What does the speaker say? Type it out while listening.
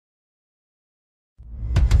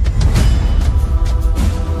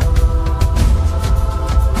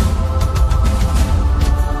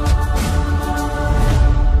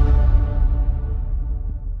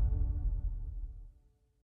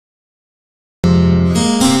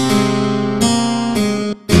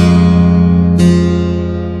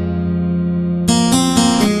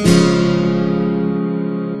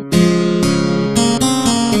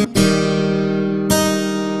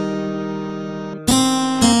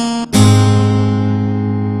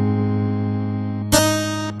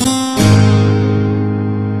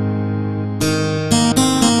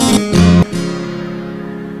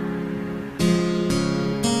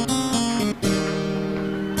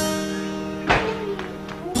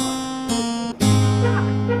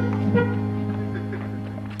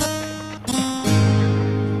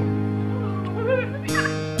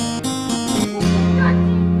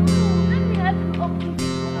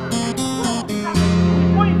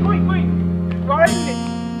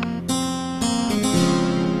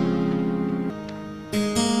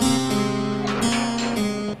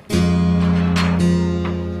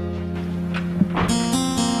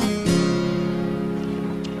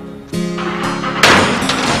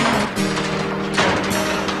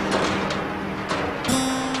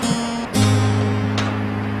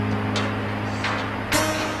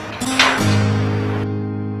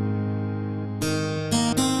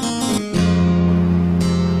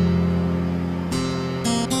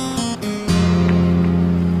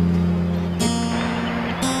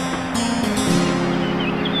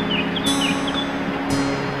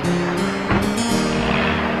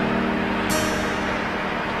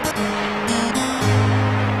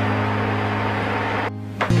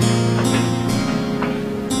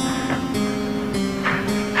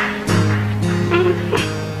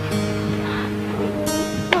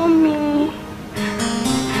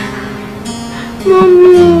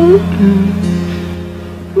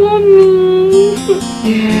Mommy.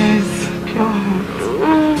 Yes, pure heart.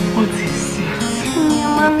 What is it?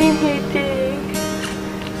 Mommy, headache.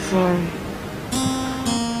 Sorry.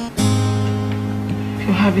 If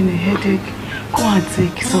you're having a headache, go and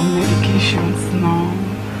take some medications now.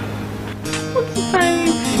 What if I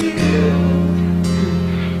refuse?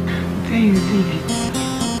 Then you leave it.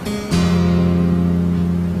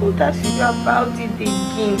 What does she do about it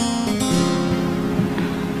again?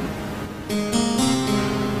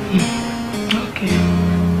 Okay.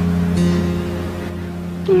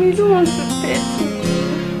 You don't want to pet me.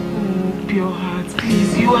 Oh, pure heart,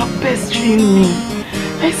 please, you are pestering me.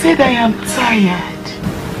 I said I am tired.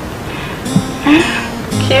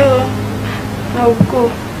 Okay, I'll go.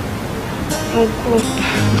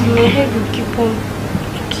 My head will keep on.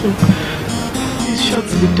 Okay. Please shut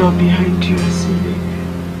the door behind you as you leave.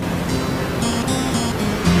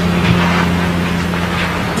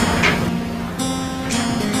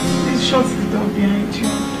 Please shut the door behind you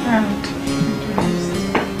and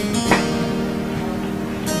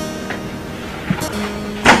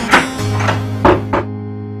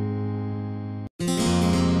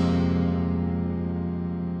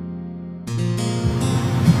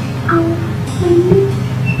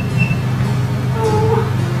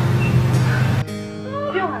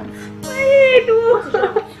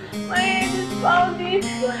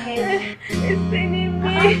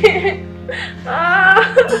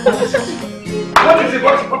What is it?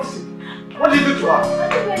 What did you do to her?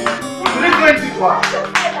 You didn't do anything to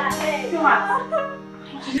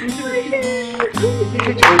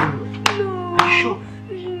her. Are you sure?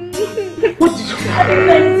 What did you do?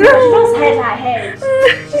 She just hurt her head.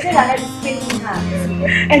 She said her head is paining her.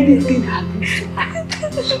 anything happens to her.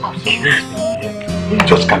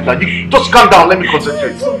 Just calm down. Just calm down. Let me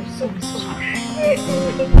concentrate. Sorry.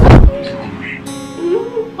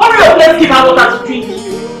 Hurry up, let's give her water to drink.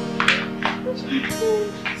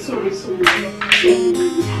 Sorry.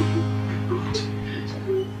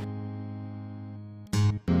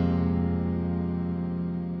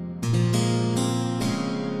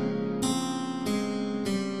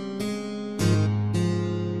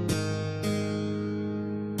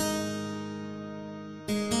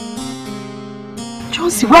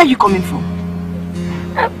 Josie, where are you coming from?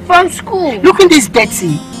 From school. Looking this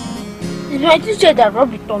dirty. It's my teacher that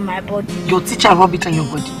rubbed it on my body. Your teacher rubbed it on your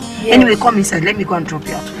body? Yes. Anyway, come inside. Let me go and drop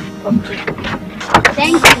you at home. Okay.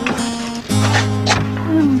 Thank you.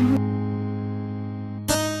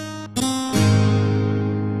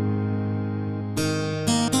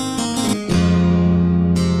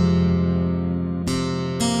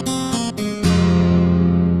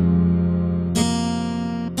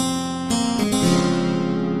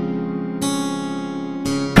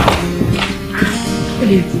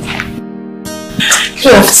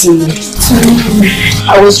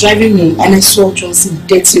 I was driving home and I saw Johnson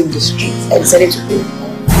dirty on the street. I decided to go.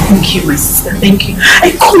 Thank you, my sister. Thank you.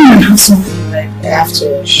 I come and have something like that after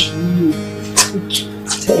rush.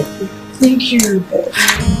 Thank you.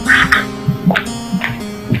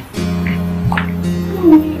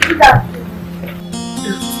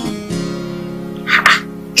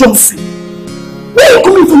 Johnson, where are you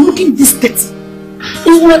coming from looking this dirty?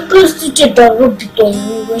 It's my class teacher that rubbed it on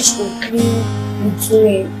me when she was cleaning with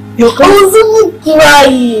me. Your class? I was even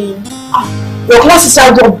crying. Your class is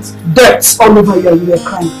out of dirt all over you and you were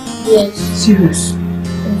crying? Yes. Serious?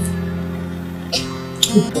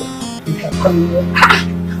 Good boy. You can come here.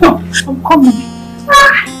 I'm coming.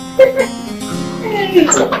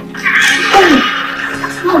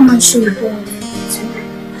 How am I so bad?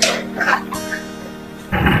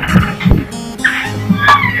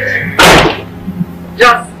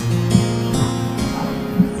 Yes.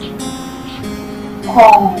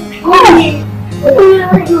 Mommy,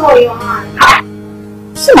 where do your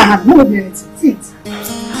hand? See my hand, no there, see it.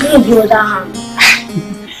 Bring the other hand.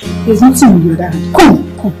 There's nothing in the other hand.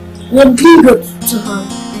 Come. Then bring your two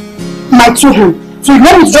hands. My two hands. So you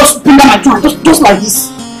want me to just bring down my two hands, just like this?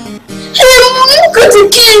 Hey, look at the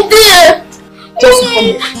kid there. Just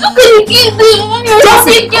Mommy, look at the kid there. Mommy, just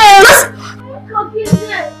look at the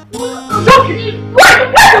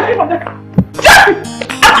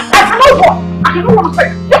I don't want to say.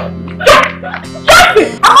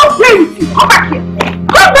 I'm not playing with you. Come back here.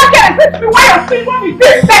 Come back here and say to me why you're saying when we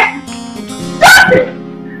say that.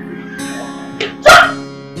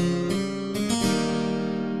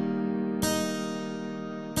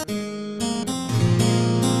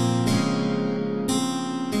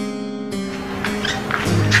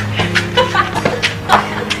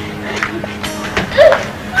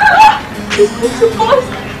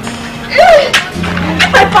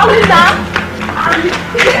 My phone is up.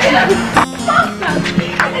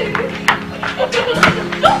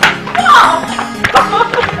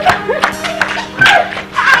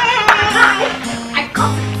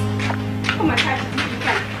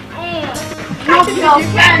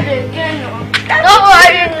 Don't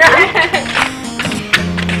worry now.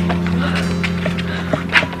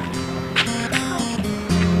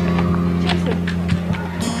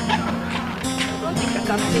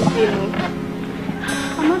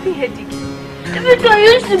 I'm having headache. Every time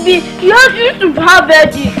used to be, you used to have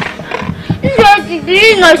headache. This headache,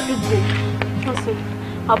 really nice to go. Also,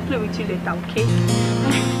 I'll play with you later, okay?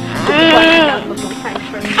 For some time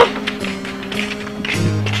first.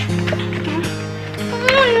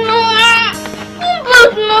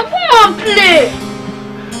 No, come on, play.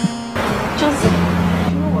 Joseph,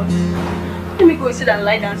 you know what? Let me go sit and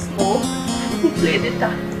lie down small. We'll play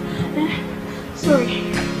later. Sorry,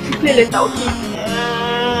 we'll play later, okay?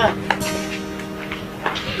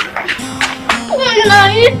 Come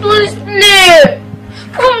on, you please play.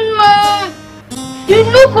 Come on. You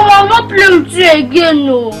know, come on, I'm not playing with you again,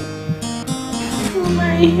 no. Oh,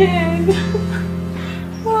 my head.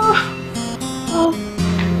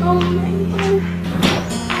 Oh, my head.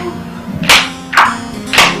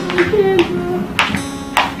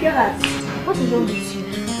 God, what is wrong with you?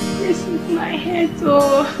 This is my head,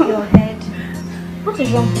 oh. Your head? What is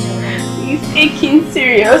wrong with your head? It's aching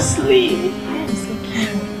seriously. My head is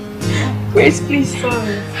aching. Grace, please.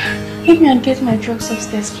 Sorry. Help me and get my drugs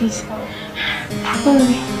upstairs, please.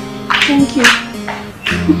 Sorry. Thank you.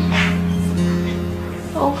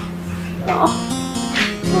 Oh.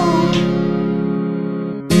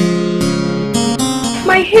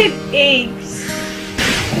 My head aches.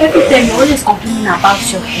 Every time you're always complaining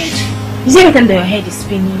about your head. Is there anything that your head is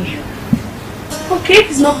paining you? Okay, if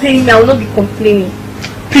it's not paining me, I will not be complaining.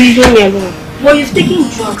 Please leave me alone. Well, you've taken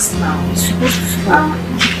drugs now. You're supposed to stop.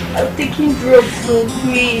 I'm taking drugs, so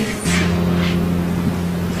please.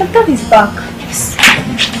 My dad is back. Yes.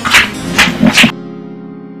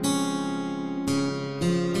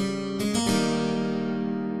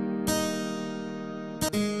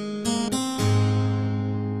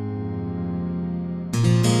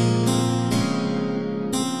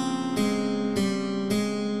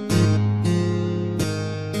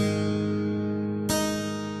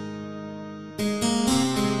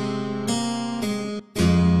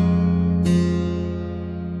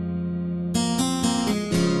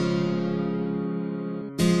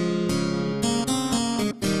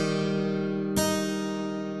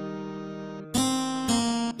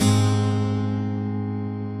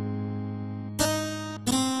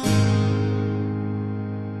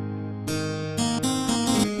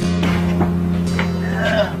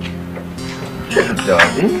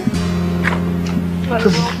 Darling,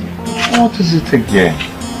 what is it again?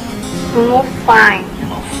 I'm not fine. You're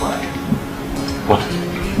not fine. What?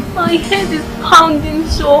 My head is pounding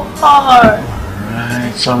so hard.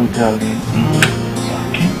 Alright, sorry, darling. It's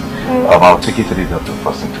okay. I'll take you to the doctor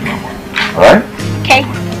first thing tomorrow. Alright? Okay.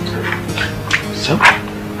 So,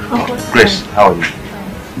 Grace, how are you?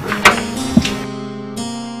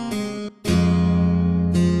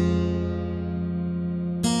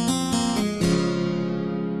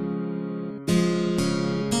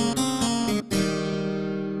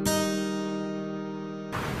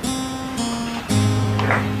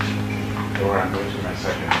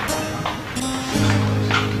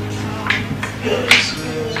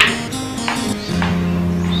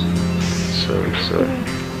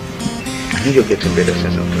 You're getting better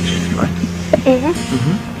since I'm touching you, right?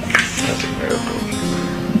 That's a miracle.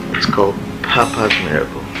 It's called Papa's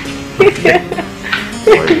miracle.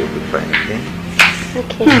 Or you'll be fine, okay?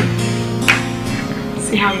 Okay.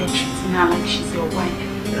 See how you're treating her like she's your wife.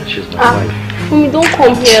 Yeah, she's my wife. Mommy, don't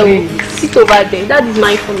come here. Sit over there. That is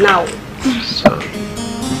mine for now. So,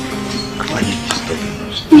 why are you disturbing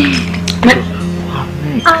us?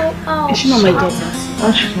 Ow. Is she not my daughter?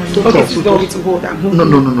 Oh, she's my daughter. Okay, so you don't need to hold her. No,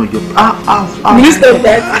 you're... Please stop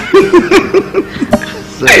that.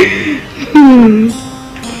 Sorry.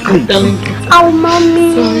 Darling. Oh,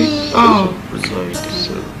 mommy. Sorry. Oh. Sorry,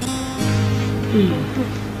 sorry.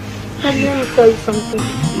 Let me tell you something.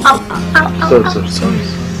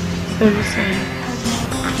 Sorry.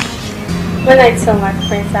 When I tell my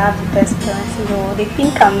friends I have the best parents in the world, they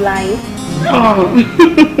think I'm lying. Oh.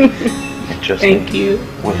 Just Thank you.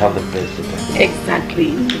 We have the best of them.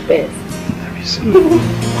 Exactly, the best. Have you seen?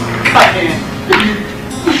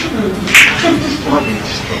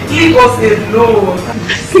 Leave us alone.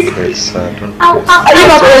 Grace, don't... Are you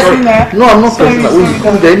not pressing her? No, I'm not pressing her. When you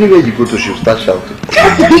come there, anywhere you go to, she'll start shouting.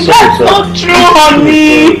 That's not true,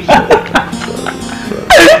 honey.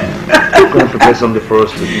 Sorry. Go and prepare something for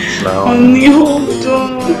us to eat now. Honey, hold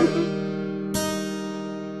on.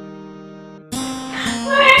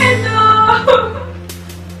 My head, oh.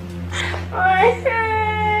 My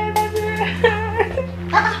head.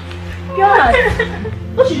 God.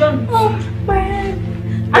 What you done? Oh, my head.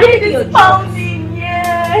 I think it's pounding.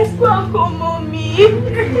 Yes. Welcome, mommy.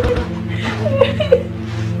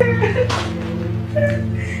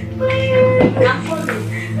 My head. I'm coming.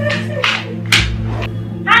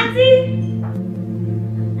 Auntie!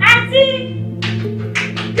 Auntie!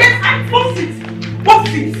 Yes, what's it? What's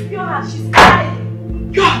it? Fiona, she's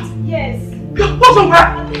crying. God! Yes. God, what's wrong with her? I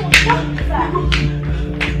don't know what's wrong with her.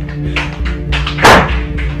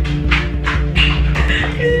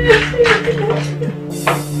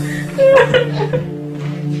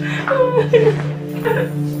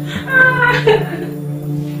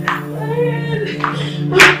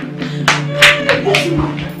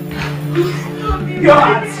 Your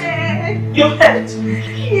head. Your head.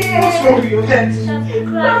 Yes. What's wrong with your head? She's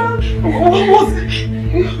crying. What was it?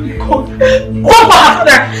 Call my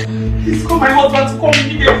husband. Please call my husband to come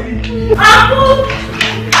immediately. Abu!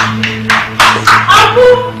 Abu!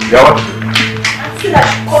 Yeah, what? I see that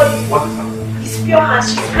she called you. What is happening? It's Fiona,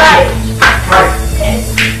 she's crying. Right. Yes.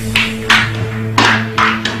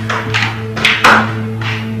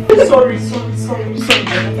 Sorry,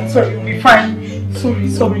 sorry, you'll be fine.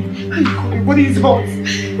 Sorry. What is hot?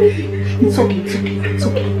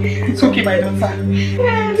 It's okay, my daughter.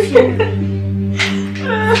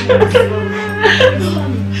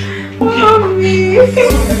 Mommy.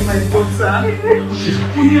 Sorry, my daughter.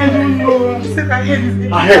 Honey, I don't know. I said my head is in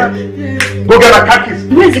My head? Go get my car keys.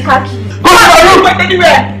 Where's the car key? Go to my room, not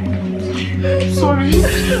anywhere. Sorry.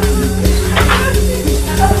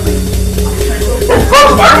 Go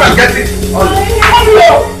to my room and get it.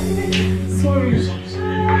 Sorry.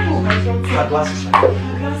 Oh, my daughter. My glasses. My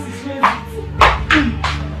glasses, where is it?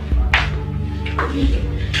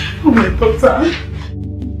 Oh, my daughter.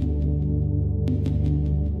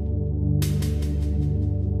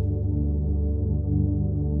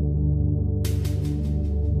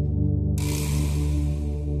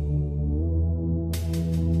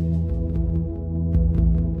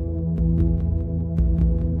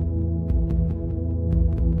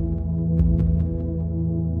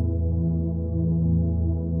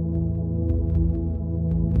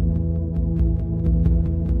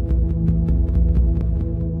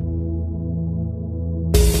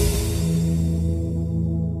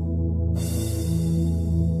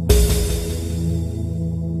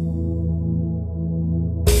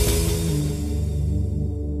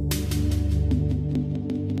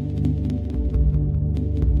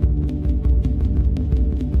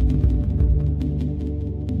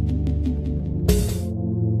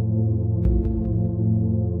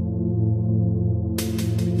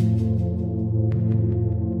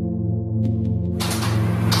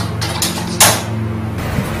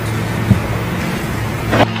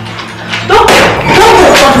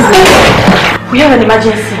 We have an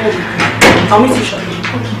emergency. I'll meet you shortly.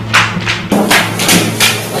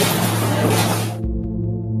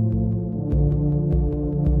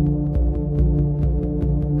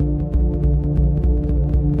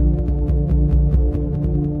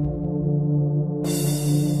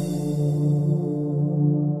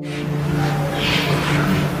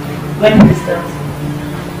 When did this start?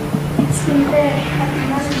 It's been there.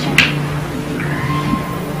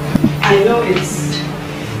 I know it's...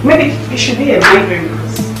 Maybe it should be a migraine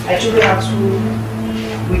because I truly had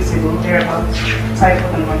 2 weeks ago there about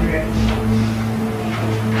typhoid and malaria.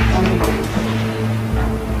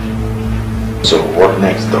 So what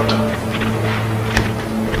next, doctor?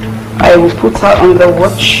 I will put her on the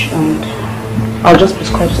watch and I'll just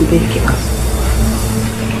prescribe some painkillers.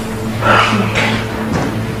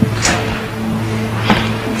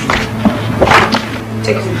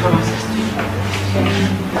 Take it to the pharmacist.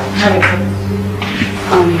 Have it.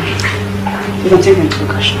 You can take them to the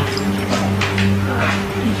cash now.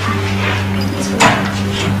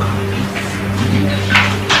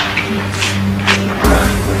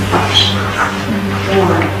 Don't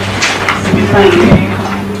worry. You'll be fine.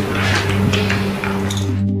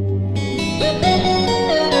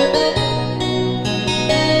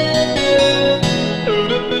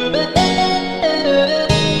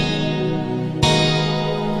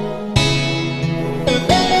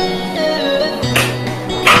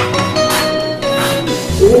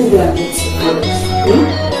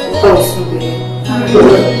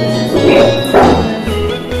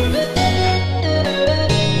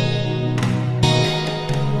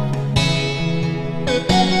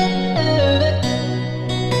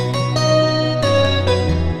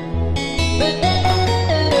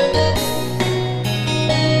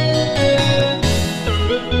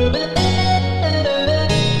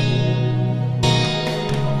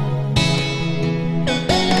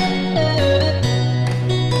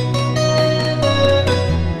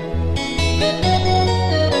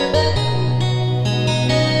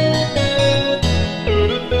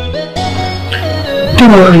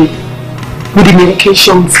 Don't worry. With the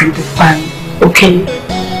medications, you'll be fine. Okay?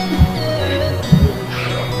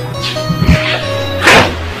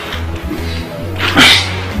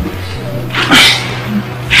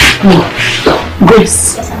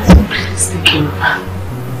 Grace, please take care of her.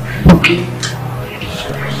 Okay?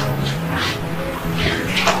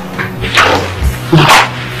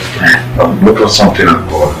 Look for something and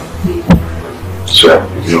go. So,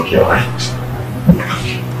 you'll be okay, alright?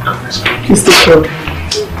 Please take care of her.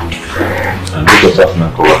 And look for something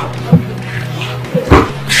and go.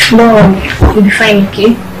 No, you'll be fine,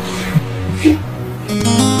 okay?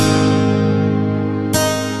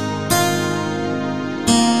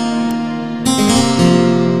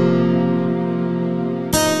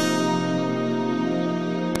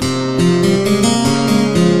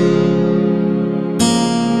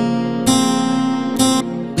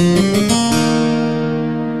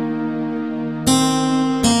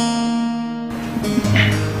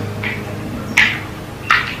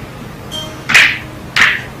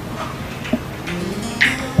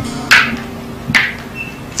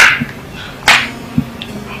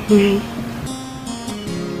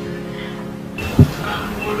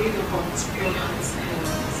 I'm worried about your health.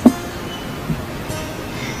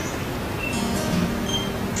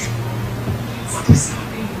 It's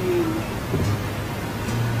disturbing you.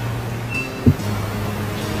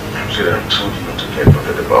 Actually, I told you not to get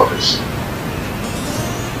bothered about this.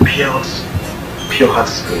 Pure Heart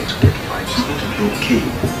is going to get fine. She's going to be okay.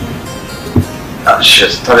 She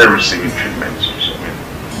has started receiving treatment.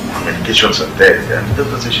 Her medications are there, and the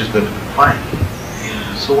doctor says she's going to be fine.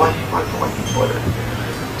 So why you bother?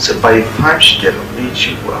 So by the time she gets of age,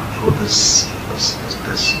 she will outgrow this illness.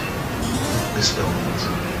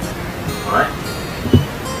 Alright?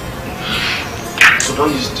 So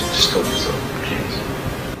don't use it to disturb yourself, please.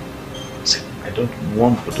 See, I don't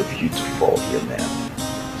want both of you to fall here now.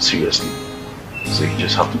 Seriously. So you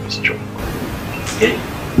just have to be strong. Okay?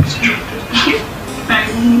 Be strong.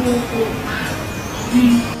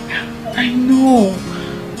 I know,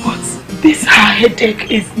 but this her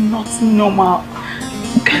headache is not normal.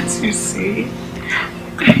 Can't you see?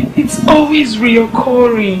 It's always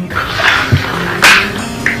reoccurring.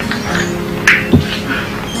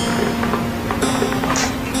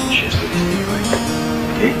 She's going to be fine.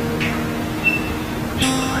 Okay?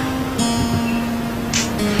 She'll be fine.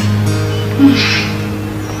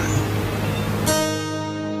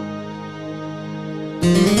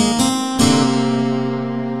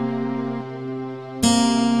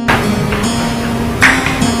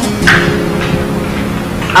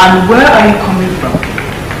 And where are you coming from?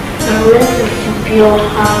 I went to Pure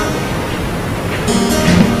Heart.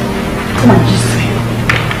 Come on, just say.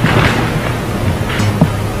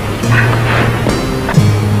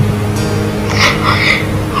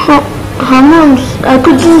 Her mom, I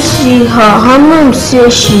couldn't see her. Her mom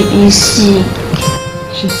says she is sick.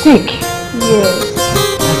 She's sick? Yes.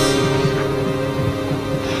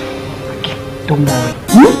 Don't worry.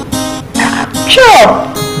 Sure.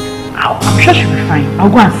 I'm sure she'll be fine. I'll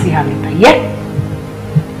go and see her later, yeah?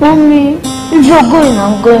 Mommy, if you're going,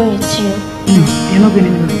 I'm going with you. No, you're not going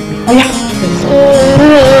anywhere with me. Oh, yeah.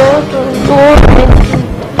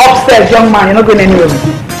 Upstairs, young man, you're not going anywhere with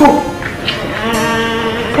me. Go.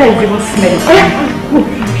 There is even smelling. Oh, yeah. Go,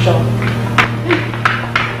 sure.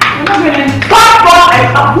 You're not going anywhere. Stop!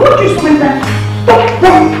 I've moved you so many times. Stop!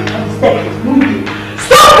 Upstairs. Move you.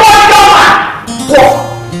 Stop, young man! Walk.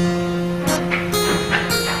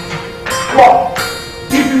 Walk.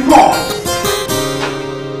 If you walk.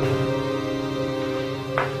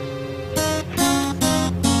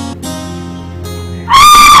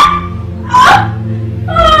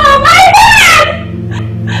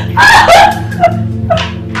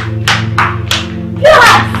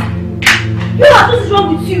 What is wrong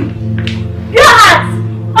with you? Your heart!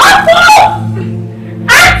 Uncle!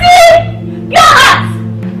 Auntie!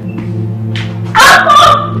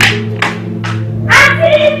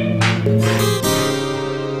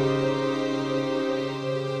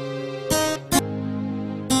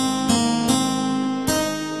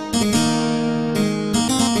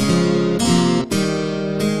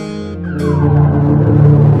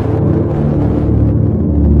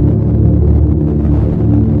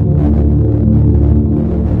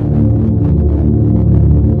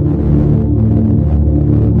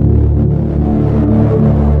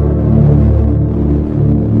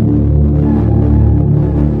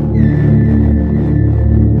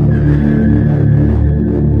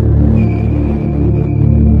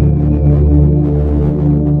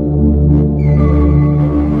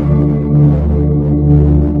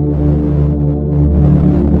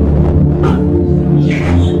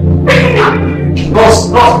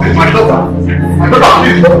 Nurse, my daughter. My daughter,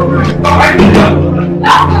 please.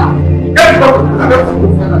 Get the doctor.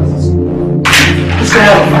 This guy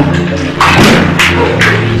out.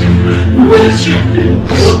 Where is she?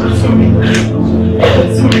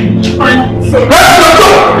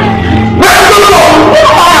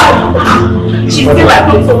 She's still at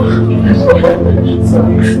home.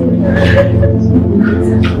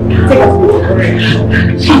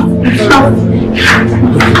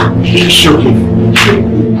 She's shaking.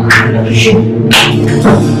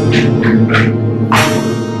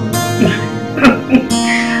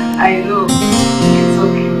 I know. It's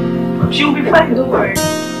okay. But she'll be fine, don't worry.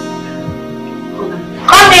 Hold on.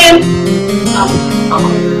 Come in!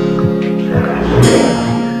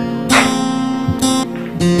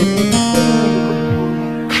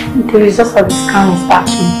 The results of the scan is back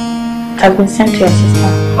to me. It has been sent to your sister.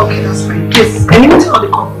 Okay, that's fine. Please, can you tell the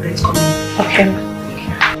couple that's coming? Okay.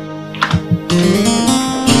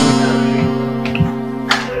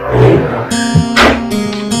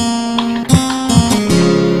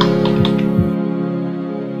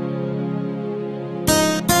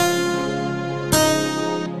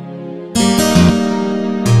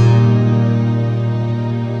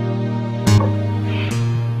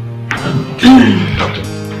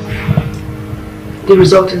 The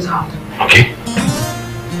result is out. Okay.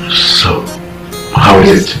 So, how is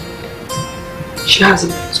it? She has a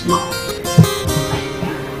brain tumor.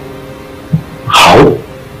 How?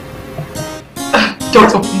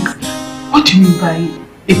 Doctor, please. What do you mean by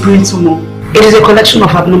a brain tumor? It is a collection of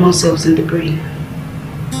abnormal cells in the brain,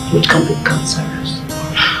 which can be cancerous.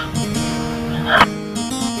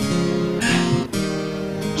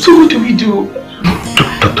 So what do we do?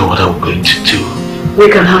 Doctor, what are we going to do? We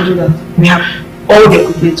can handle that. We have all the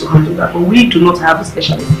equipment to handle that, but we do not have a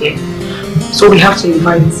specialist here. So we have to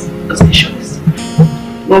invite a specialist.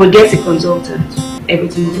 When we get a consultant,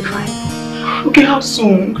 everything will be fine. Okay, how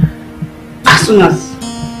soon? As soon as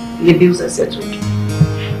the bills are settled.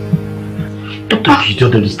 Doctor, you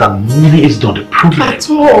don't understand. Money is not the problem. At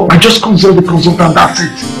all. I just consult the consultant, that's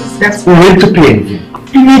it. That's We're ready to pay anything.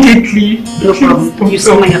 Immediately. no problem. You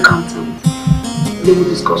see my accountant. They will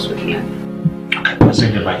discuss with me. Okay, I'll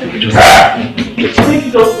send them back to you. Just Thank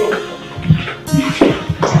you, doctor.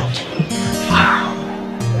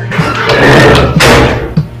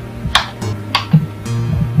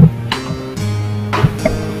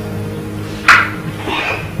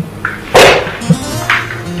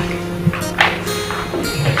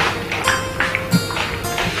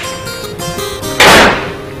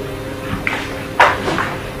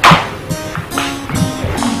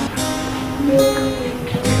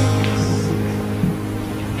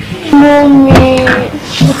 Mommy,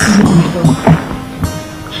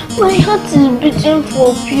 my heart is beating for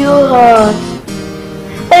pure heart.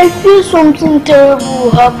 I feel something terrible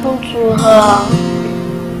will happen to her.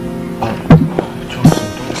 Johnson,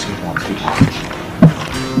 don't say one thing.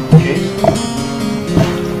 Okay?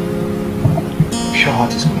 Your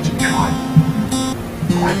heart is going to be fine.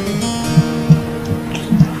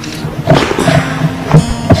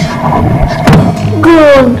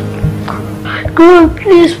 God,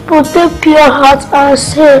 please protect Pure Heart and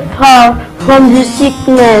save her from the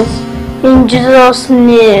sickness. In Jesus'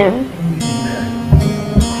 name.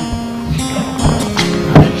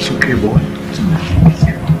 It's okay, boy.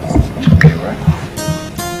 It's okay, right?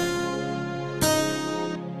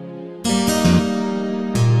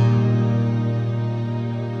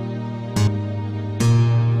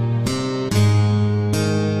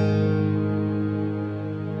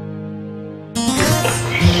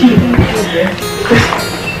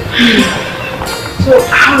 So,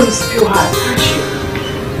 how is Pure Heart?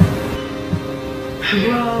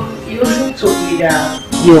 Well, you also told me that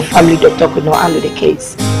your family doctor could not handle the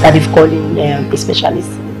case, that they've called in a specialist.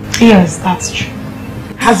 Yes, that's true.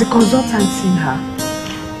 Has the consultant seen her?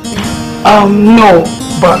 No,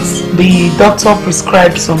 but the doctor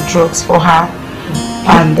prescribed some drugs for her,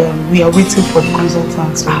 and we are waiting for the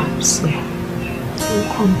consultant to see her.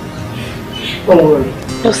 Don't worry.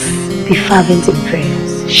 Just be fervent in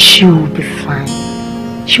prayers. She will be fine.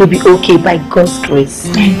 She will be okay by God's grace.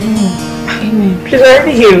 Amen. She's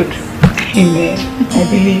already healed. Amen. I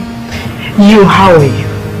believe. You, how are you?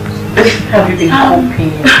 Have you been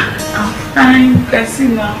coping? I'm fine. You can see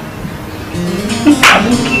now. I'm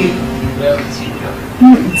okay.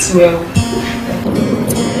 It's well.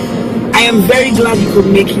 I am very glad you could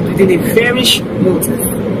make it within a very short notice.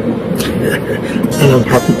 And I'm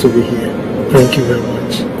happy to be here. Thank you very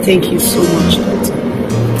much. Thank you so much, Doctor.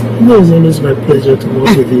 It was always my pleasure to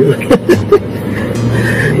work with you.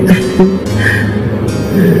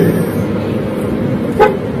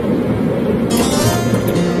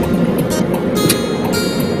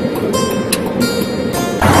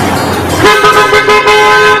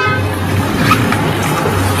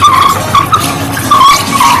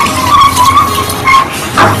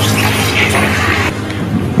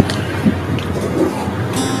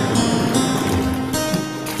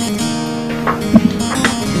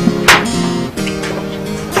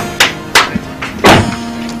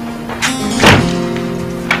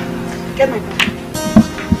 Get my phone.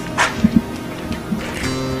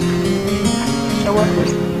 You're welcome.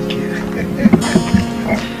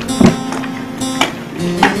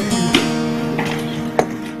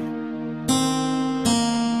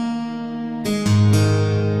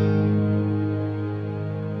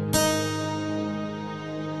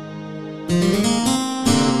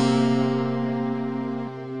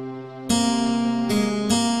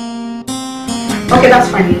 Okay, that's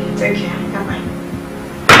fine. Thank you. Bye-bye.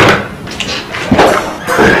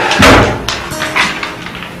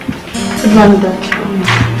 Good morning, doctor.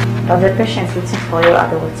 The patient's waiting for you at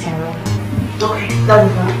the waiting room. Okay, that'll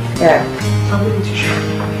be fine. Yeah. I'm going to show you.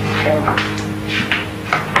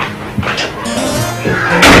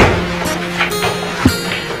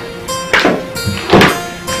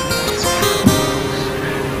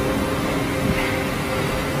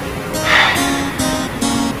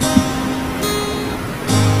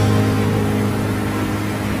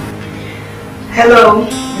 Hello,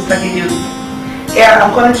 Mr. Gideon. Yeah,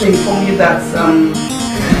 I'm calling to inform you that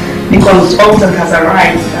the consultant has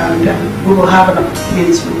arrived and we will have an appointment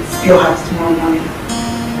with your house tomorrow morning.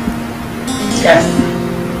 Yes.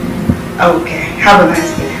 Okay. Have a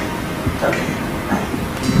nice day. Okay. Bye.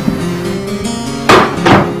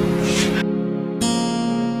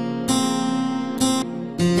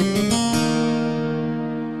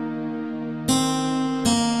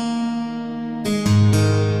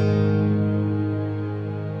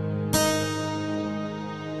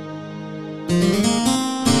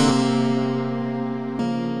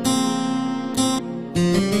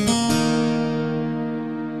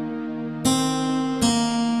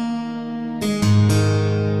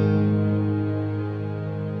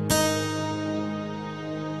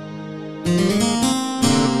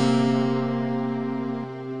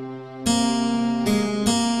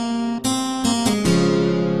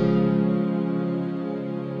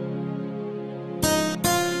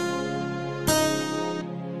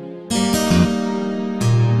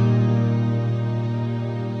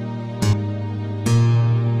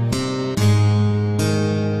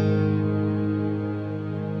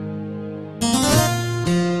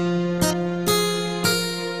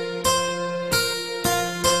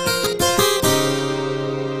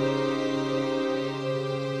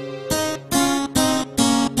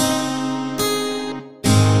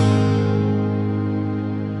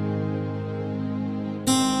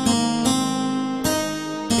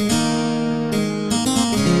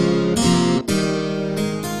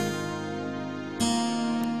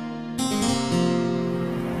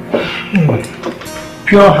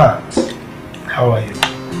 Pure Heart, how are you?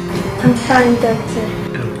 I'm fine, doctor.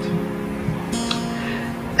 Good.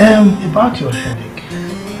 About your headache,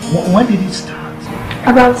 when did it start?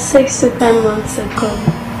 About 6 to 10 months ago.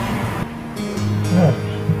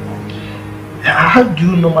 How do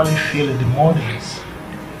you normally feel in the mornings?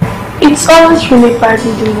 It's always really bad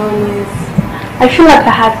in the mornings. I feel like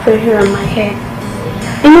I had pressure on my head.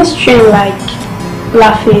 Any strain like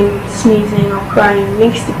laughing, sneezing or crying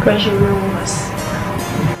makes the pressure real worse.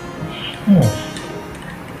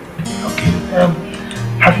 Okay.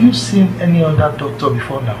 Have you seen any other doctor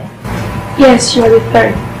before now? Yes, you're the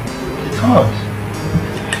third. Third?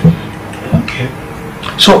 Okay.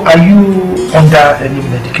 So are you under any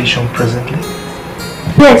medication presently?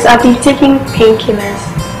 Yes, I've been taking painkillers.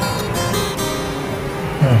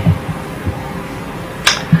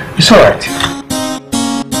 It's alright.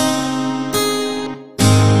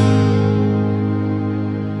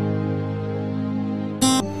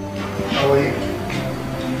 How are you?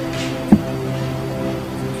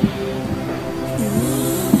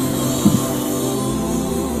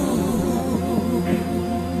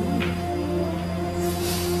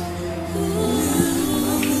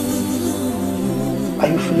 Are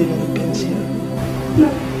you feeling any pains here? No.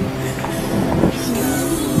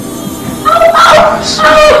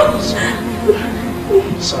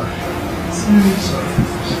 Sorry.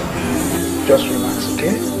 Just relax,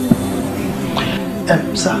 okay?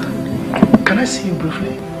 Sir, can I see you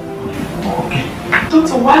briefly? Oh, okay.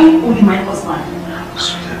 Doctor, why are you holding my husband?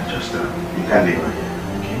 Sweetheart, just you can't leave her here,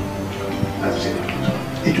 okay? That's it.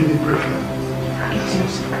 It will be briefly.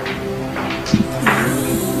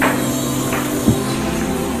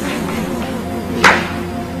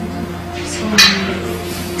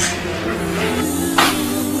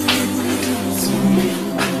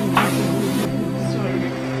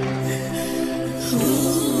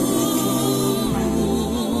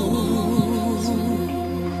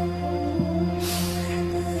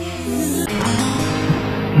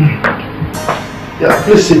 Yeah,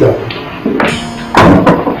 please sit down.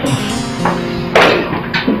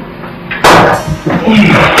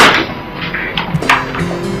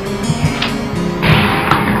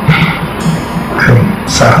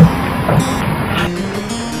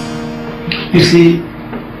 You see,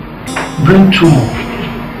 brain tumor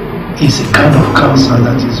is a kind of cancer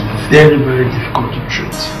that is very, very difficult to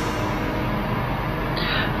treat.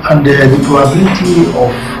 And the probability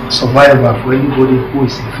of survival for anybody who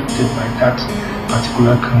is infected by that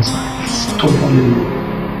particular cancer is stubbornly low.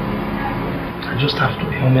 I just have to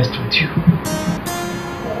be honest with you.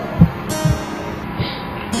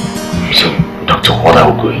 So, doctor, what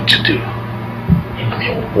are we going to do? I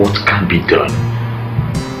mean, what can be done?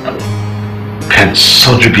 Can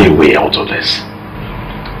surgery be a way out of this?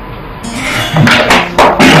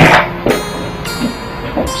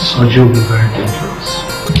 Surgery will be very dangerous.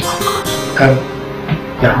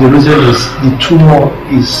 Yeah, the reason is the tumor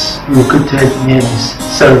is located near the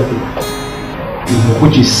cerebellum,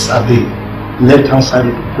 which is at the left-hand side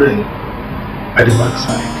of the brain, at the back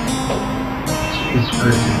side. So it's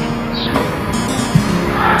very dangerous.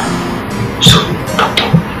 So, doctor,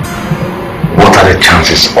 what are the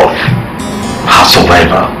chances of her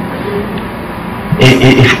survival?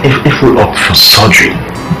 If we opt for surgery,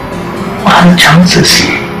 what are the chances?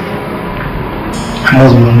 I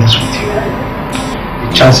must be honest with you.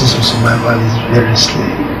 The chances of survival is very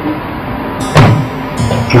slim.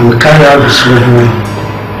 If we carry out the surgery,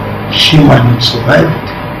 she might not survive it.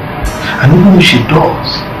 And even if she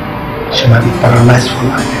does, she might be paralyzed for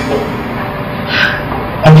life.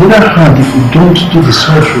 On the other hand, if we don't do the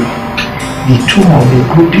surgery, the tumor will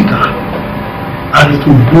grow bigger and it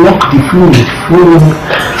will block the fluid flowing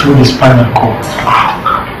through the spinal cord.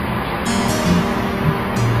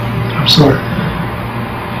 I'm sorry.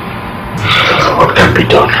 What can be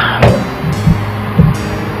done?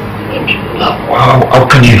 How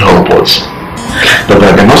can you help us? But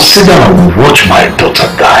I cannot sit down and watch my daughter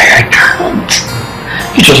die. I can't.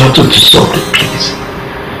 You just have to do something, please.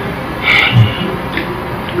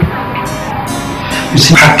 You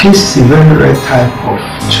see, her case is a very rare type of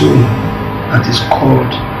tumor that is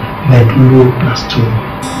called medulloblastoma.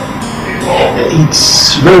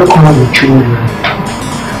 It's very common with children.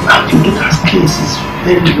 And your daughter's case is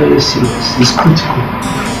very, very serious. It's critical.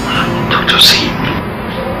 Dr. C.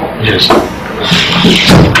 Yes.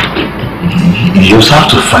 You just have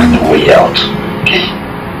to find a way out. Okay?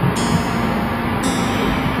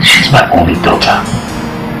 She's my only daughter.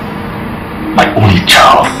 My only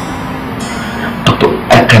child. Doctor,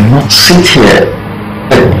 I cannot sit here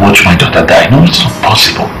and watch my daughter die. No, it's not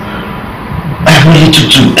possible. I am ready to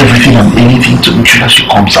do everything and anything to make sure that she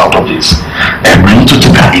comes out of this. I am ready to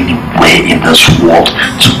take her anywhere in this world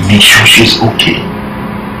to make sure she's okay.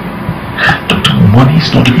 Doctor, money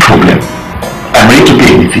is not the problem. I'm ready to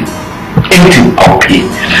pay anything. Anything I'll pay.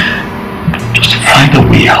 Just find a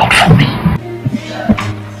way out for me.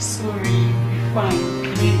 Sorry, fine.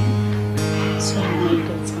 Sorry, my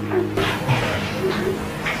daughter.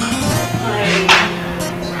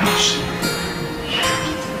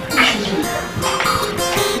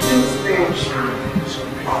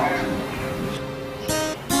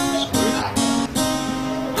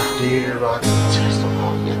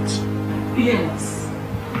 Yes.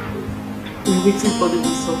 We're waiting for the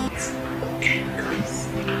results. Okay, guys.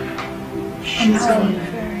 I'm sorry.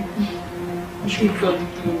 Give God the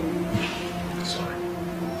glory. Sorry.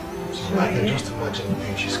 I can just imagine the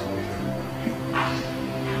pain she's going through.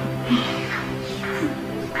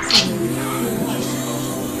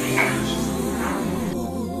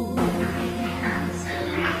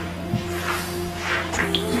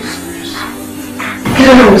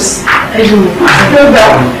 Girls, I don't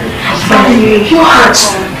know. Your heart.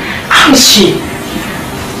 How is she?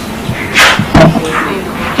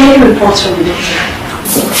 Any reports from the doctor?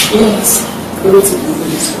 Yes. We're waiting for the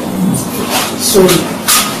results. Sorry.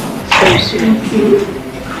 Thank you.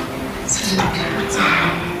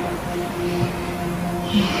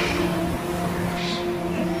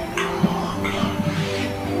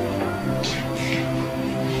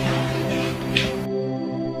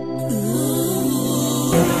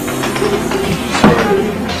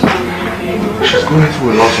 She's going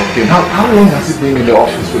through a lot of pain. How long has he been in the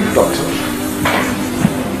office with the doctor?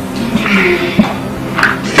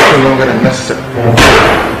 It's taking longer than necessary.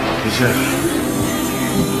 He's here.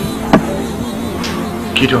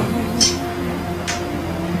 Gideon.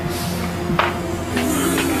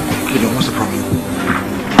 Gideon, what's the problem?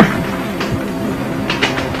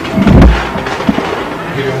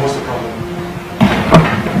 Gideon, what's the problem?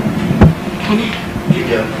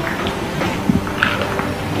 Gideon.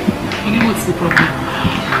 Honey, what's the problem?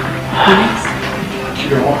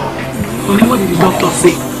 Honey, what did the doctor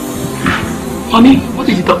say? Honey, what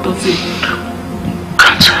did the doctor say?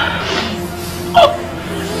 Cancer.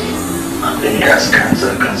 He has cancer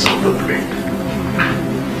of the brain.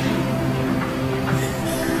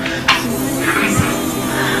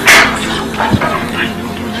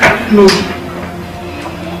 No.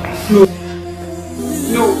 No.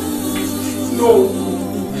 No. No.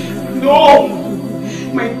 No.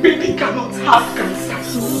 My baby cannot have cancer.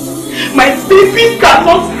 My baby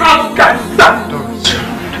cannot have cancer.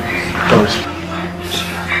 Doris.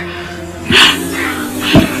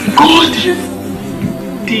 God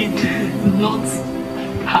did not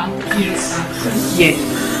have cancer yet.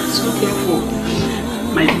 So therefore,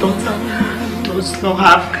 my daughter does not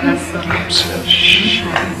have cancer.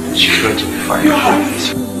 She's going to be fine.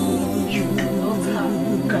 You do not have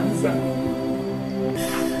cancer.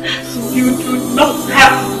 You do not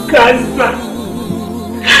have cancer.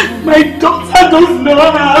 My daughter does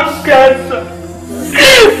not have cancer.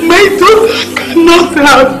 My daughter cannot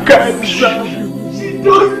have cancer. She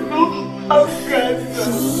does not have cancer.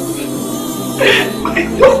 My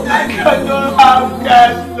daughter cannot have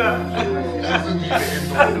cancer.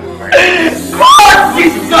 God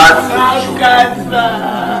did not have cancer.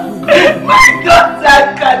 My daughter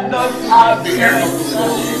cannot have cancer.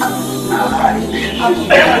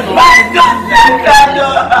 My daughter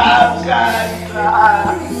cannot have cancer.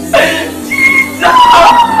 Jesus!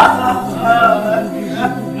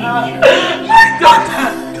 My daughter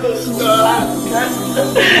does not have cancer.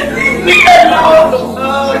 Leave me alone.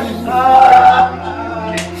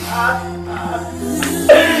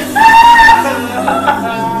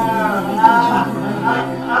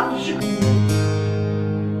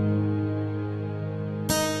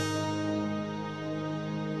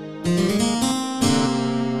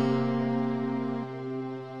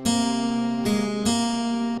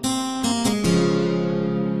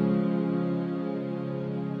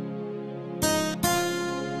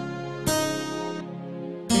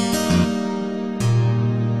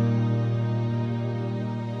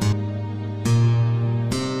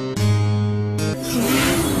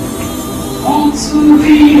 Unto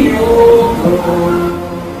thee, O Lord,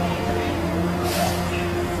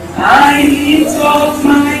 I lift up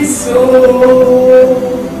my soul.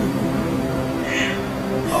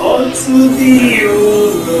 Unto thee, O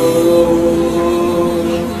Lord,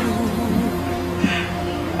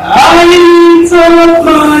 I lift up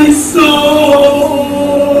my soul.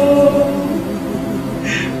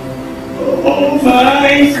 Oh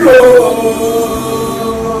my God,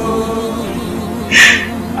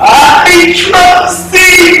 I trust in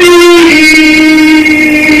thee.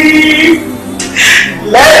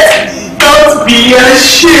 Let me not be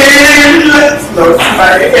ashamed. Let not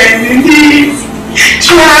my enemies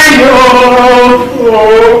triumph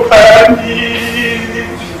over me.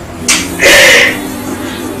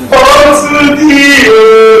 Unto thee, O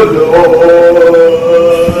Lord.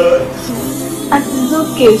 And it's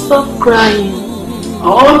okay, stop crying.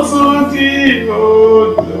 Unto thee, O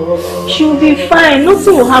Lord. She'll be fine.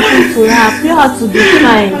 Nothing will happen to her. You have to be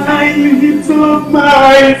fine. I lift up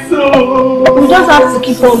my soul. We just have to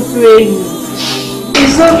keep on praying.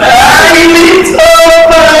 It's okay. I lift up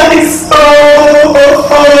my soul.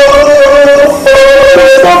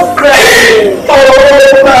 Stop crying. Oh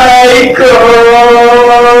my God.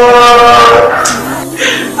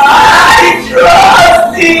 I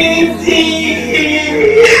trust in thee.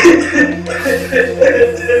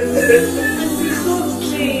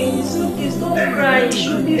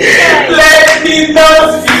 Let me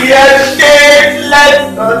not be ashamed, let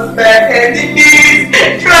not my enemies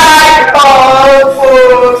triumph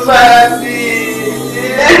over me.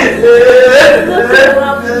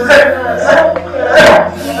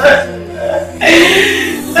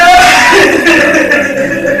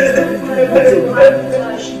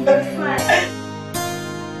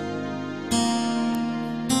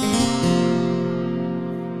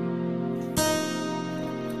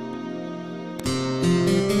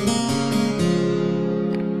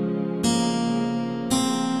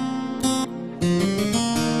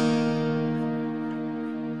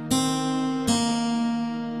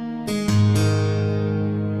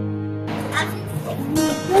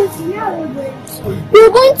 We're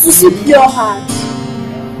going to see Pure Heart.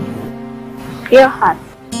 Pure Heart?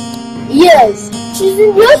 Yes, she's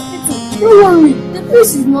in the hospital. Don't worry, the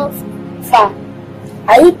place is not far.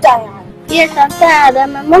 Are you tired? Yes, I'm tired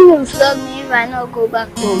and my mom will flog me if I not go back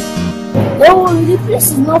home. Don't worry, the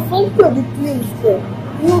place is not far. Look at the place there.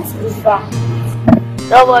 Not too far.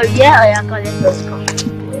 Don't worry, yeah, I can let us go.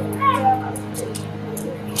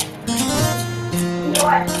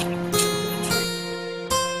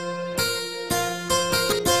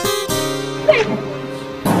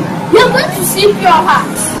 You're going to see Pure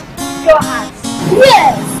Heart. Pure Heart?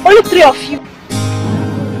 Yes. Only 3 of you?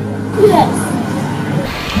 Yes.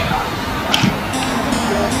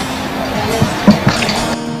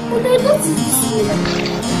 But I don't see this way.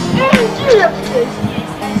 Do you love the place? Yes,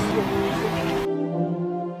 let's go.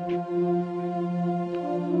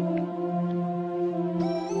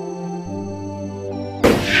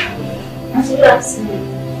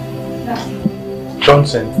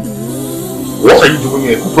 Johnson, what are you doing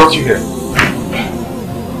here? Who brought you here?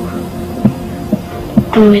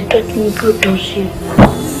 They thought me brought us here.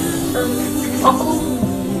 Uncle,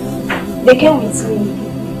 they came with me.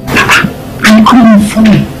 Are you coming for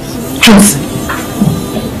me? Johnson,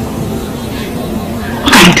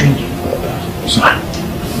 what are you doing here?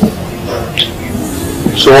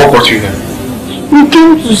 So what brought you here? We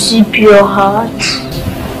came to see Pure Heart.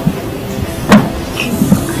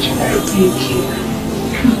 Thank you.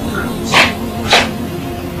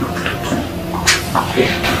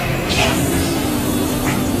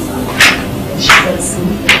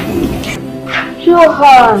 Your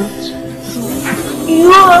heart.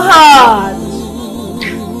 Your heart.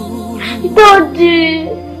 Daddy,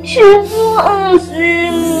 she's not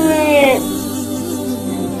answering me.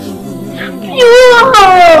 Pure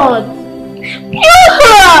heart. Pure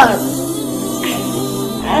heart.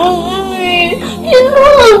 She's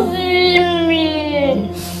not answering me.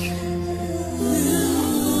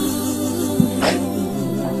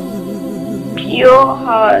 Pure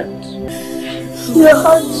heart. Your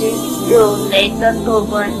heart is pure like that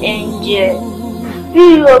of an angel. You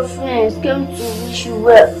and your friends came to wish you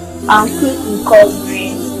well and quick recovery.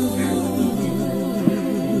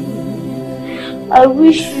 I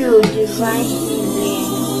wish you divine healing.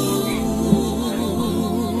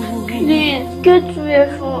 Please get away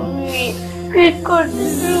from me because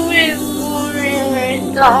this is boring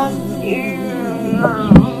without you.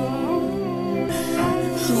 Calm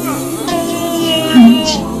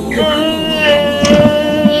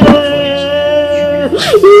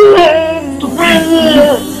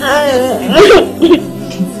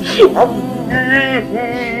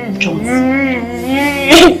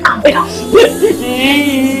down.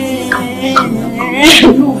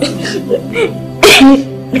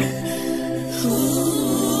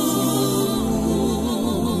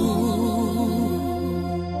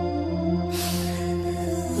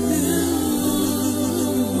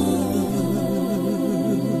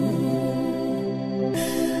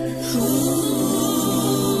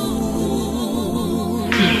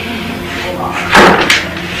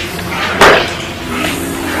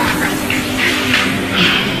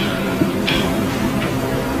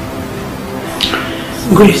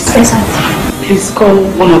 Grace, please call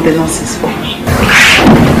one of the nurses for me.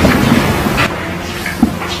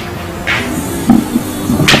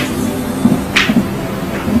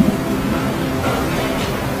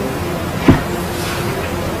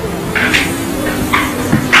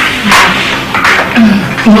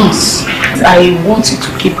 Nurse, I want you to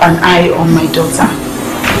keep an eye on my daughter.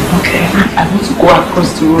 Okay. I want to go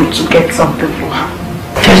across the road to get something for her.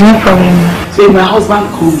 There's no problem. So if my husband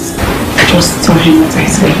comes, just tell him what I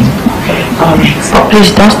said. Okay. Alright. Oh,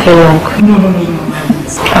 please don't stay long. No.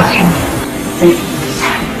 Okay. Thank you.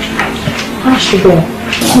 How's she doing?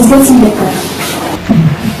 She's getting better.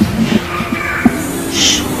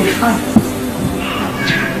 She'll be fine.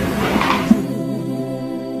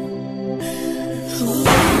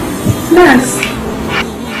 Nurse,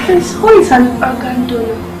 please, who is an organ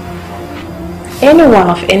donor? Anyone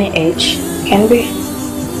of any age can be.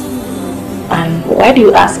 And why do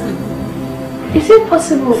you ask? Is it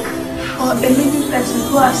possible for a living person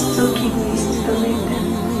who has 2 kidneys to donate them?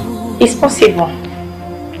 It's possible,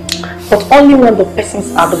 but only when the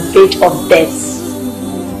person's at the verge of death.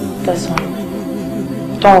 That's all.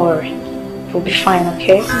 Don't worry, you'll be fine,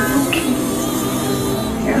 okay? Okay.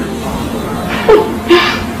 Yeah.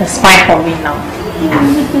 Smile for me now.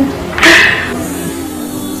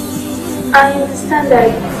 I understand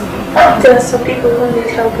that there are some people who need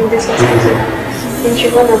help in this hospital. And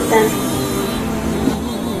you're one of them.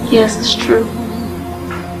 Yes, it's true.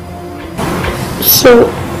 So,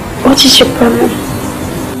 what is your problem?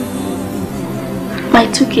 My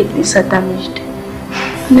 2 kidneys are damaged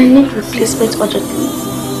and I need replacement urgently.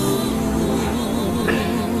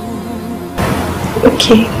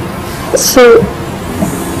 Okay, so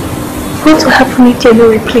what will happen if they're not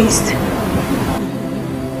replaced?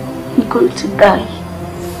 You're going to die.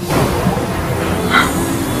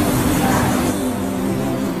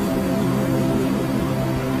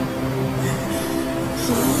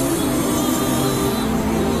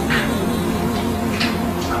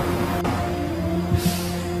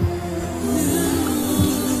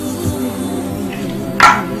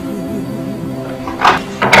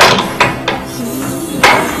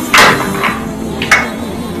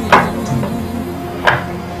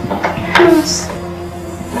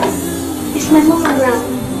 Is my mom around?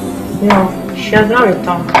 No, she has not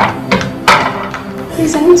returned.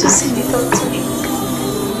 Please, I need to see the doctor.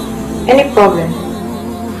 Any problem?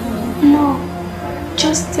 No,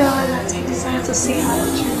 Just tell her that I desire to see her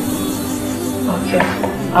again. Okay,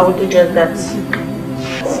 I will do just that.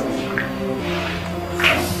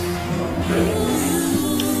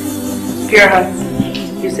 Pure Heart,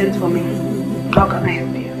 you sent for me. How can I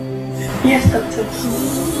help you? Yes, Doctor.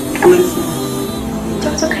 I'm listening.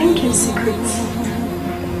 Doctor, can you keep secrets?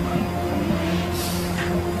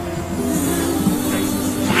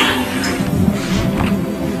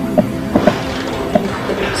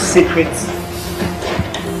 Secrets.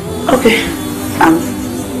 Okay,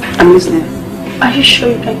 I'm listening. Are you sure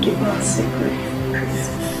you can keep our secret?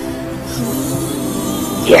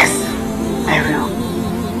 Yes, I will.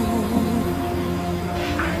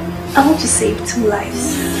 I want to save 2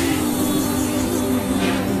 lives.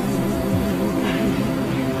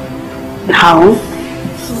 How?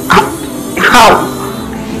 How?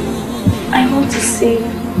 I want to save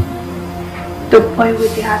the boy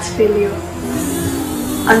with the heart failure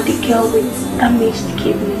and the girl with damaged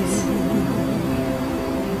kidneys.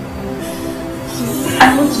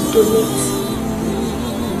 I want to donate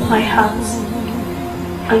my heart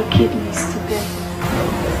and kidneys to them.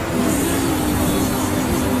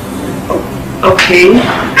 Okay.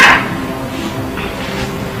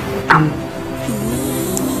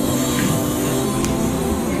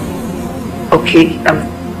 Okay,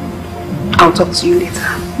 I'll talk to you later.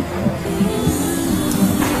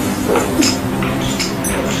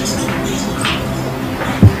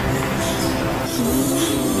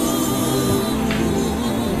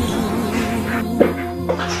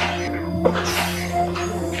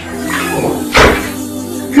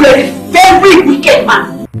 You are a very wicked man.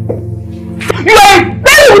 You are a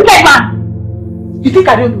very wicked man. You think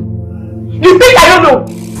I don't know? You think I don't know?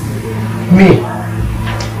 Me?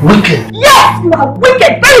 Wicked? Yes, you are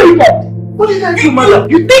wicked, very wicked. What did I do, mother?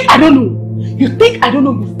 You think I don't know? You think I don't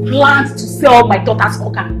know you planned to sell my daughter's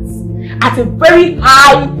organs at a very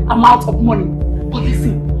high amount of money? But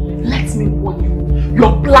listen, let me warn you.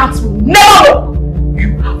 Your plans will never work.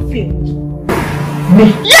 You have failed.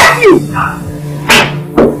 Me? Yes, you!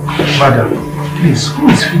 Madam, please, who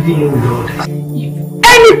is feeding you with all this? If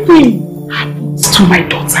anything happens to my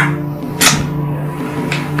daughter,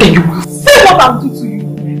 then you will see what I'll do to you.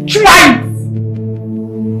 Try it!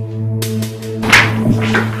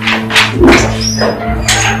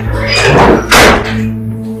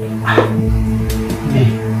 Me?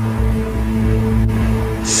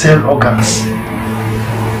 Sell organs?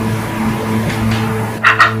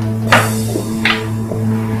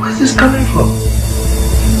 Where's this coming from?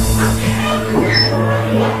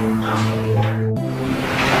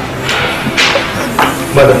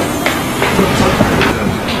 Madam,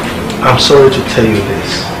 I'm sorry to tell you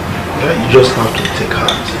this. You just have to take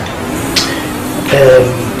heart.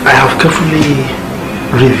 I have carefully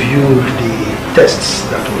reviewed the tests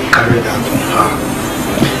that were carried out on her.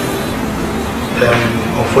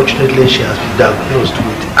 Unfortunately, she has been diagnosed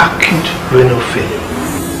with acute renal failure.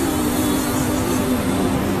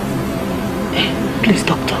 Please,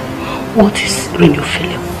 doctor, what is renal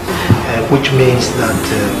failure? Which means that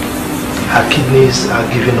her kidneys are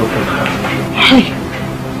giving up on her. Hey,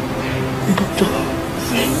 doctor,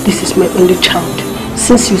 this is my only child.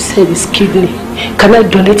 Since you said it's kidney, can I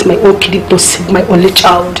donate my own kidney to save my only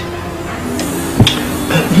child?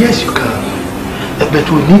 Yes, you can. But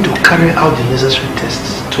we need to carry out the necessary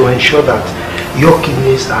tests to ensure that your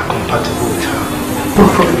kidneys are compatible with her. No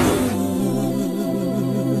problem.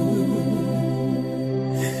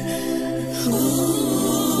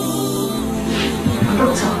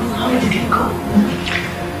 Doctor, how did it go?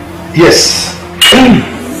 Yes.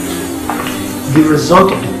 The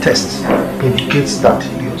result of the test indicates that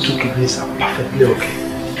your 2 kidneys are perfectly okay.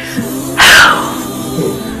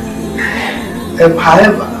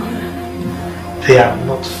 However, they are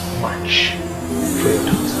not much for your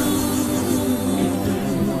daughter.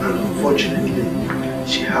 And unfortunately,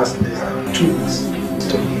 she has less than 2 weeks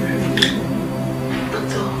to live.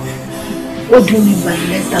 Doctor, what do you mean by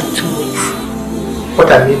less than 2 weeks? What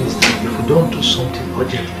I mean is that if we don't do something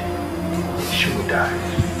urgently, she will die.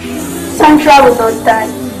 Sandra will not die.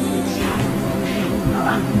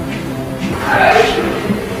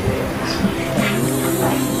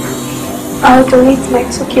 I'll donate my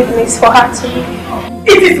 2 kidneys for her to live.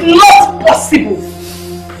 It is not possible.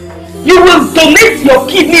 You will donate your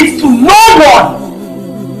kidneys to no one.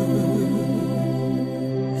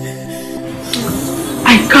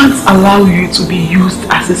 I can't allow you to be used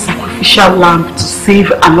as a sacrificial lamb to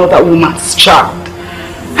save another woman's child.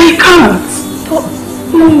 I can't. But,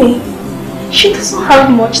 Mommy, she doesn't have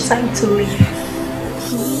much time to live.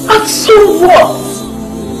 And so what?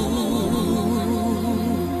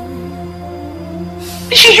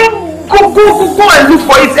 You Go and look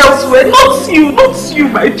for it elsewhere. Not you,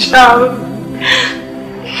 my child.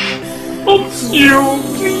 Not you,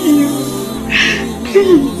 please.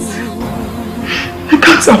 I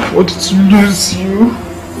can't afford to lose you.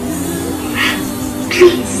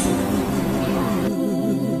 Please.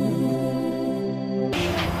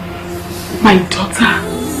 My daughter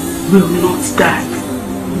will not die.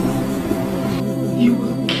 You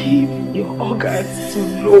will give your organs to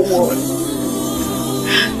no one.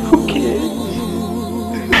 Okay?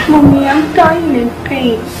 Mommy, I'm dying in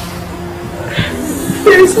pain.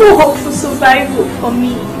 There is no hope for survival for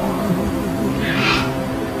me.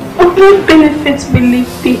 What benefits will it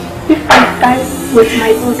be if I die with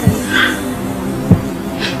my organs?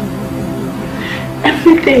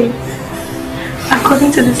 Every day,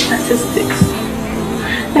 according to the statistics,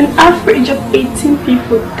 an average of 18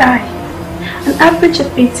 people die. An average of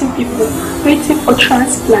 18 people waiting for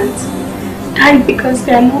transplant die because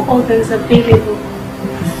there are no organs available.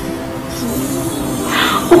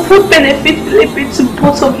 Of what benefit will it be to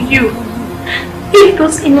both of you if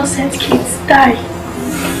those innocent kids die?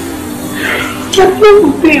 Your blood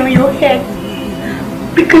will be on your head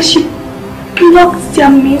because you blocked their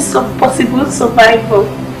means of possible survival.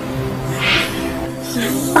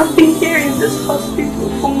 I've been here in this hospital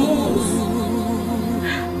for months,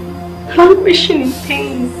 languishing in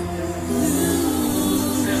pain,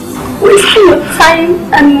 wasting your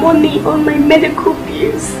time and money on my medical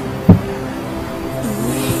bills.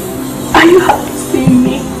 Are you happy seeing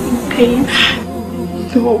me in pain?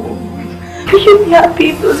 No. Will you be happy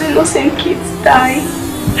if those innocent kids die?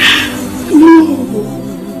 No.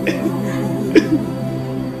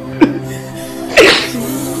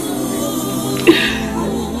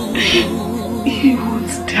 He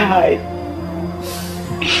won't die.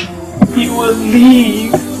 He will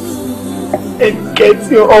live and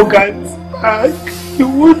get your organs back. You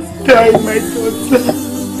won't die, my daughter.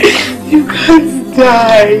 You can't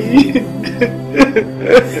die.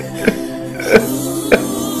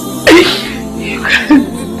 You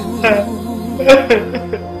can't die.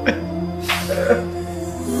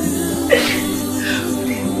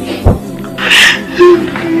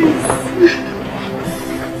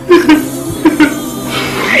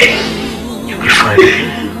 You'll be fine.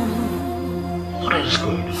 What is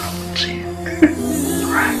going to happen to you?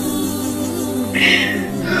 Right.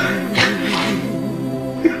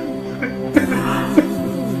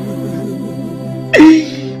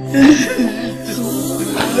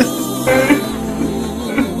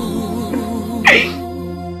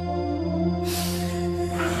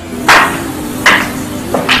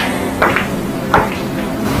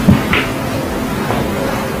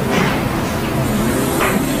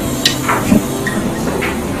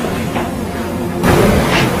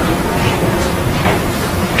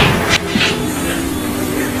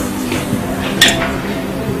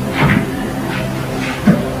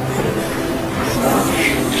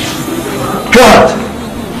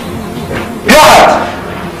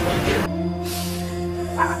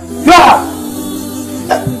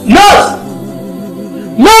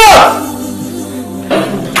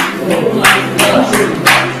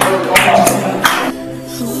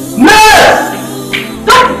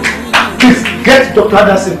 Dr.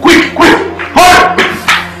 Anderson, quick, hurry!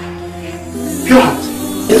 Pure heart.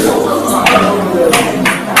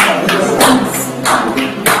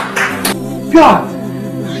 Pure heart.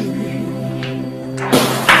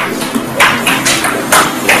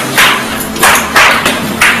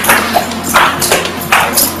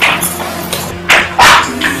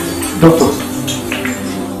 Doctor,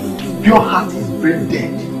 Pure heart is brain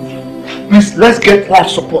dead. Please, let's get life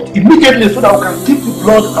support immediately so that we can keep the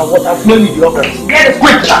blood and water flowing in the organs. Get it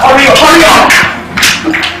quick! Hurry up!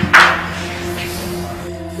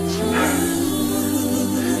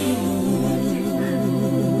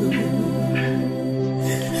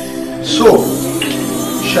 So,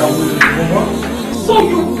 shall we move on? So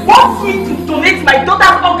you want me to donate my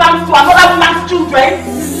daughter's organs to another woman's children?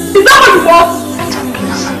 Is that what you want?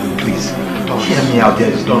 Please, don't hear me out.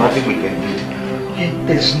 There is nothing we can do.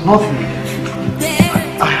 There's nothing we can do.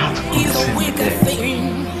 I have to consent.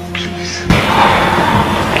 Please.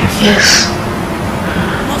 Yes.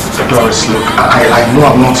 Doris, look, I know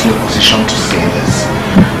I'm not in a position to say this.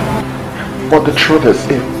 But the truth is,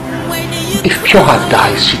 if Pure Heart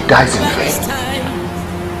dies, she dies in vain.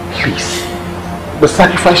 Please. The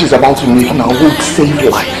sacrifice she's about to make now will save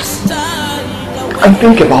lives. And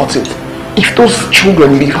think about it. If those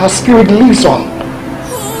children live, her spirit lives on.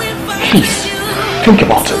 Please, think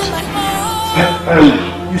about it.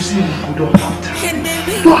 You see, we don't have time.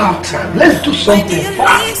 We don't have time. Let's do something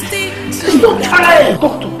fast. There's no time.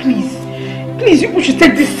 Doctor, please. Please, you should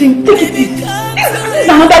take this thing. Take it easy. This is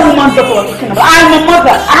another woman's daughter we're talking about. I'm a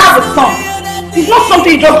mother. I have a son. It's not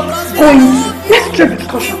something you just go into. Let's tread with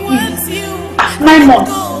caution, please. 9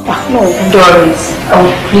 months. No, Doris, I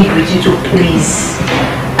will plead with you to please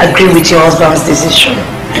agree with your husband's decision.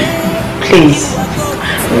 Please.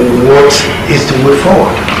 What is the way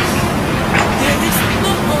forward?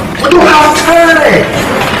 We don't have time.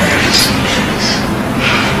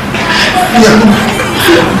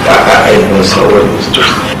 I know someone who's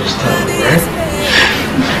just understand, right?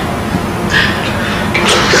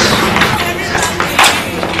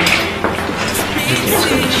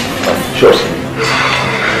 Sure.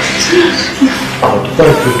 Our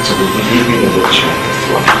therapist will be leaving in the children.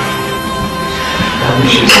 And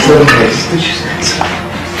she still hesitates.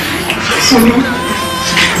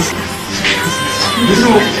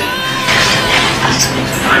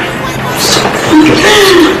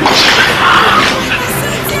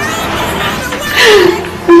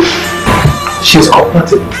 She's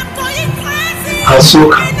comfortable. Her soul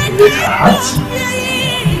can relate her heart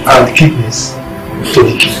and kidneys to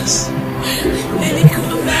the kids.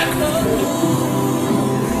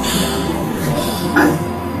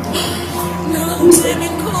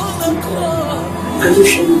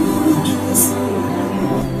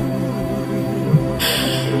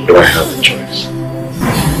 Do I have a choice?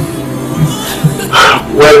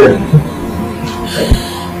 Well then,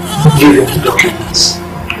 give him the documents.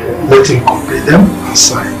 Let him complete them and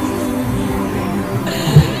sign.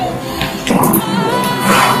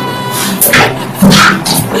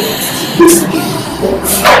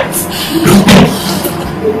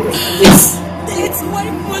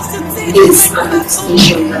 It's an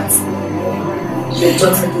extension that your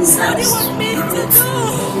daughter desires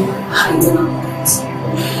hiding out that.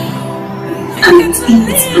 And it's an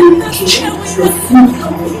indication for a full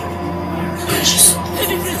family.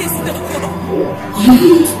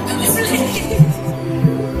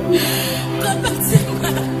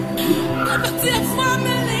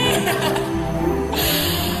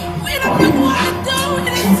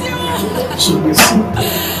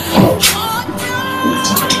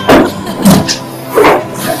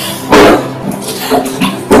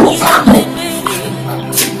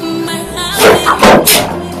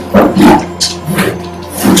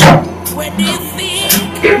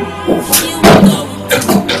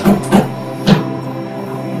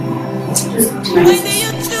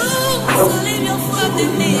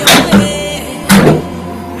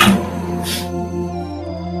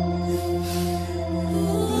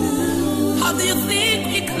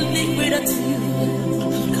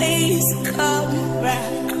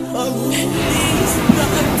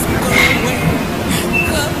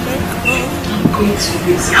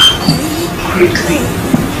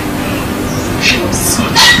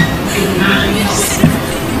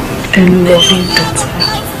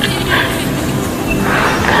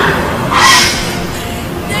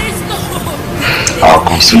 Our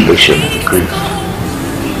consolation and grief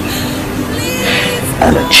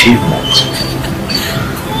and achievement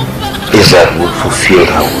is that we fulfilled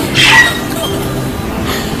our wish.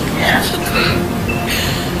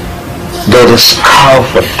 Though the scar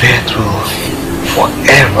for death will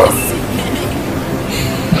forever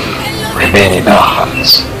remain in our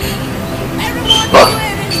hearts, but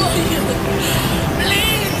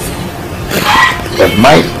that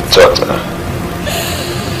my daughter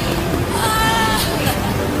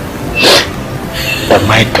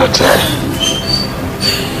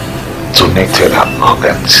donated her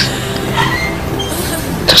organs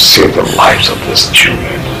to save the lives of these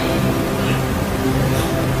children.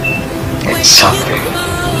 It's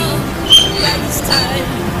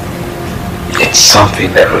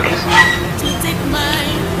something that will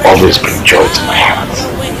always bring joy to my heart.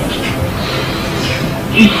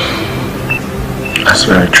 That's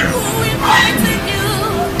very true.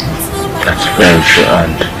 That's very true,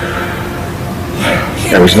 and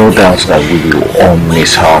there is no doubt that we will all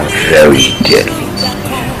miss her very dearly.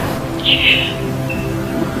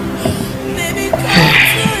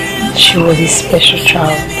 She was a special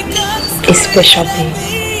child, a special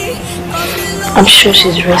baby. I'm sure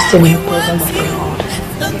she's resting in the bosom of the Lord.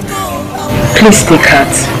 Please take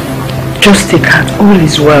heart. Just take heart. All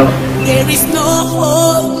is well. There is no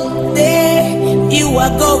hope there you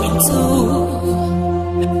are going to.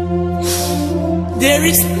 There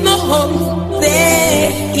is no hope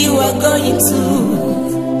there you are going to.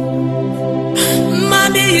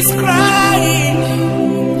 Mommy is crying,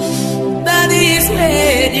 daddy is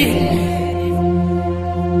waiting.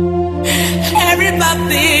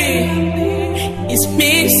 Everybody is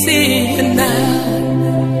missing now.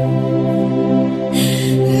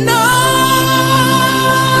 No,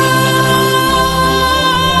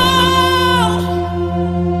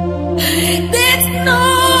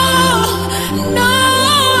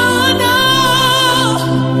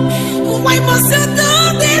 must you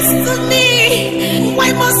do this to me?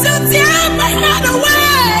 Why must you tear my heart away?